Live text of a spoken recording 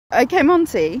Okay,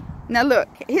 Monty, now look,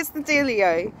 here's the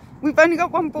dealio. We've only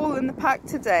got one ball in the pack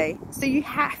today, so you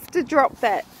have to drop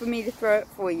that for me to throw it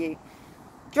for you.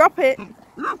 Drop it.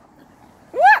 What?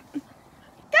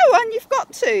 Go on, you've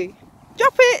got to.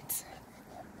 Drop it.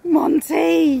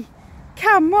 Monty,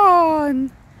 come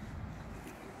on.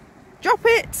 Drop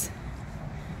it.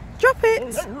 Drop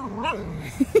it.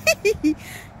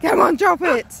 Come on, drop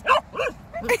it.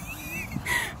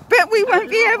 But we won't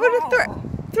be able to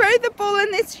throw the ball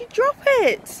unless you drop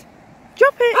it.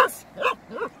 Drop it.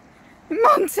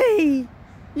 Monty,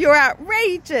 you're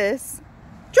outrageous.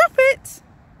 Drop it.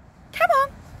 Come on.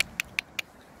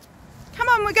 Come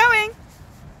on, we're going.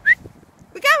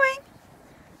 We're going.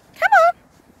 Come on.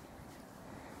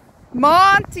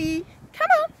 Monty, come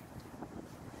on.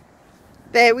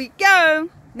 There we go.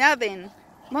 Now then,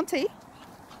 Monty,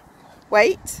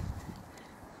 wait.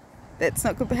 That's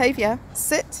not good behaviour.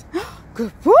 Sit.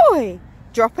 Good boy.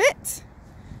 Drop it.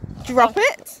 Drop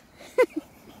it.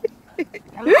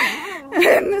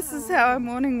 And this is how our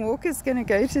morning walk is going to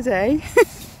go today.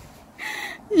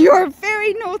 You're a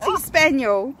very naughty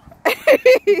spaniel.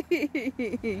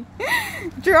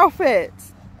 Drop it.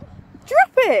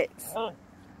 Drop it.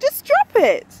 Just drop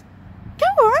it. Go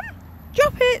on.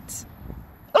 Drop it.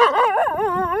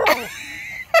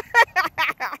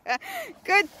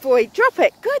 Good boy. Drop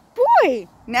it. Good boy.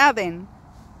 Now then.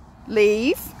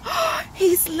 Leave.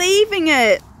 He's leaving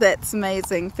it. That's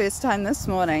amazing. First time this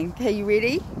morning. Okay, you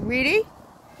ready? Ready?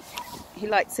 He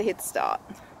likes a head start.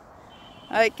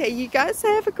 Okay, you guys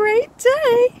have a great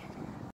day.